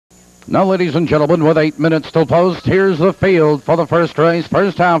Now, ladies and gentlemen, with 8 minutes to post, here's the field for the first race,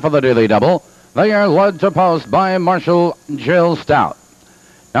 first half of the daily double. They are led to post by Marshall Jill Stout.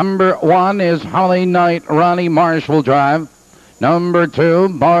 Number 1 is Holly Knight. Ronnie Marsh will drive. Number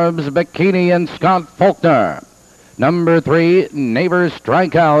 2, Barb's Bikini and Scott Faulkner. Number 3, Neighbor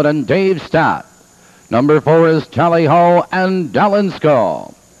Strikeout and Dave Stott. Number 4 is Tally Ho and Dallin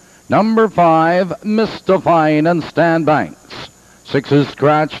Skull. Number 5, Mystifying and Stan Banks. 6 is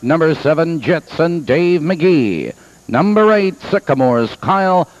Scratch. Number 7, JITS and Dave Magee. Number 8, Sycamores.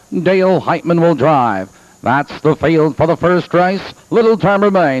 Kyle Dale Heitman will drive. That's the field for the first race. Little time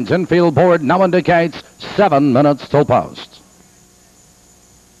remains. Infield board now indicates 7 minutes till post.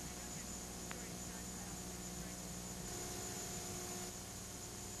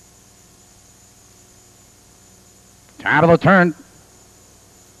 Out of the turn.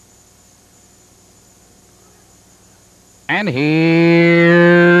 And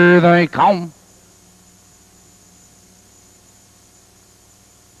here they come.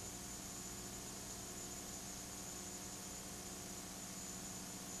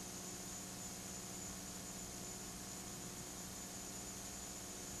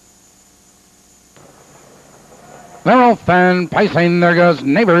 They're off and pacing. There goes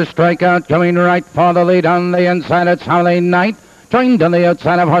Neighbor Strikeout coming right for the lead on the inside. It's Holly Knight. Joined on the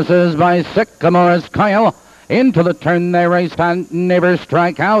outside of horses by Sycamore's Kyle. Into the turn they race and Neighbor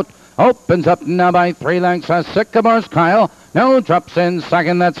Strikeout. Opens up now by 3 lengths as Sycamore's Kyle. Now drops in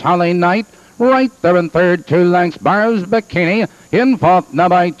second. That's Holly Knight. Right there in third, 2 lengths, Barb's Bikini. In fourth, now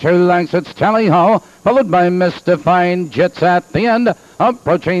by 2 lengths, it's Tally Ho, followed by Mystifying JITS at the end.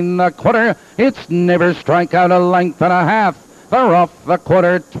 Approaching the quarter, it's Neighbor Strikeout, a length and a half. They're off the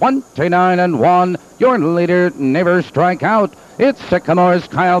quarter, 29-1. Your leader, Neighbor Strikeout. It's Sycamore's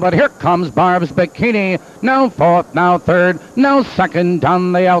Kyle, but here comes Barb's Bikini. Now fourth, now third, now second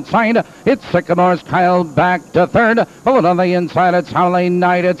on the outside. It's Sycamore's Kyle back to third. Followed on the inside, it's Holly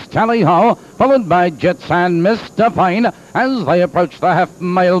Knight, it's Tally Ho, followed by JITS and Mystifying. As they approach the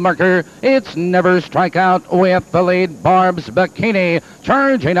half-mile marker, it's Neighbor Strikeout with the lead. Barb's Bikini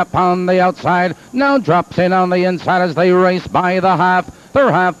charging up on the outside. Now drops in on the inside as they race by the half.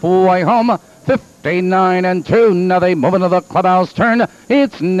 They're halfway home. 59-2. Now they move into the clubhouse turn.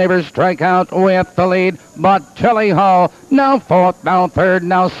 It's Neighbor Strikeout with the lead, but Tally Ho now fourth, now third,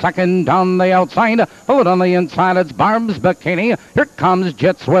 now second on the outside. Followed on the inside, it's Barb's Bikini. Here comes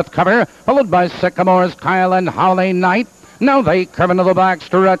JITS with cover, followed by Sycamore's Kyle and Holly Knight. Now they curve into the back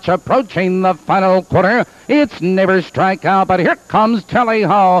stretch, approaching the final quarter. It's Neighbor Strikeout, but here comes Tally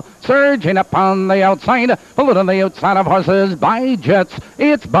Ho, surging up on the outside, followed on the outside of horses by JITS.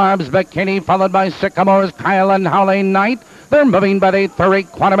 It's Barb's Bikini, followed by Sycamore's Kyle and Holly Knight. They're moving by the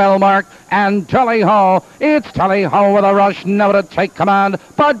 3/4 mile mark, and Tally Ho. It's Tally Ho with a rush now to take command,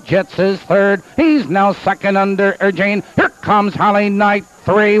 but JITS is third. He's now second under urging. Here comes Holly Knight,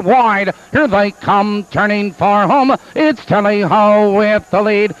 3 wide. Here they come, turning for home. It's Tally Ho with the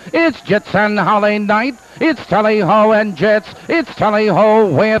lead. It's JITS and Holly Knight. It's Tally Ho and JITS. It's Tally Ho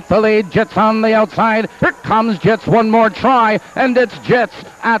with the lead. JITS on the outside. Here comes JITS, one more try, and it's JITS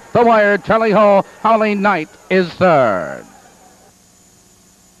at the wire. Tally Ho, Holly Knight is third.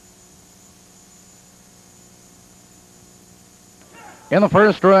 In the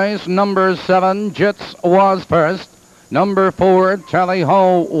first race, number 7, JITS was first. Number 4, Tally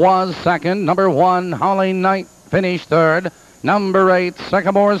Ho was second. Number 1, Holly Knight finished third. Number 8,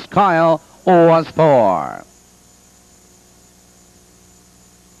 Sycamore's Kyle was 4.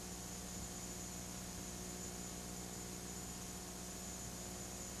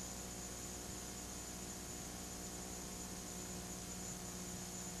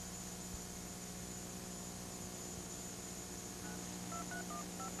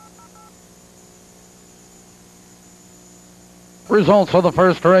 Results of the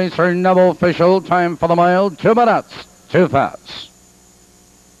first race are now official. Time for the mile, 2 minutes, 2 fast.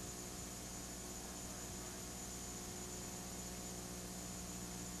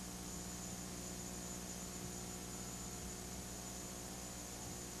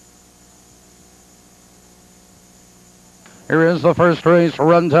 Here is the first race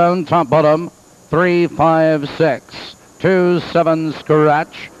rundown, top bottom, 3, 5, 6, 2, 7,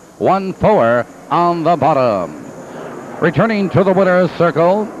 Scratch, 1, 4 on the bottom. Returning to the winner's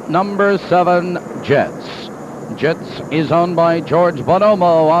circle, number 7, JITS. JITS is owned by George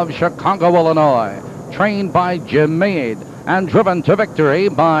Bonomo of Chicago, Illinois, trained by Jim Meade, and driven to victory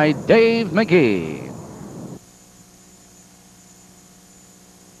by Dave Magee.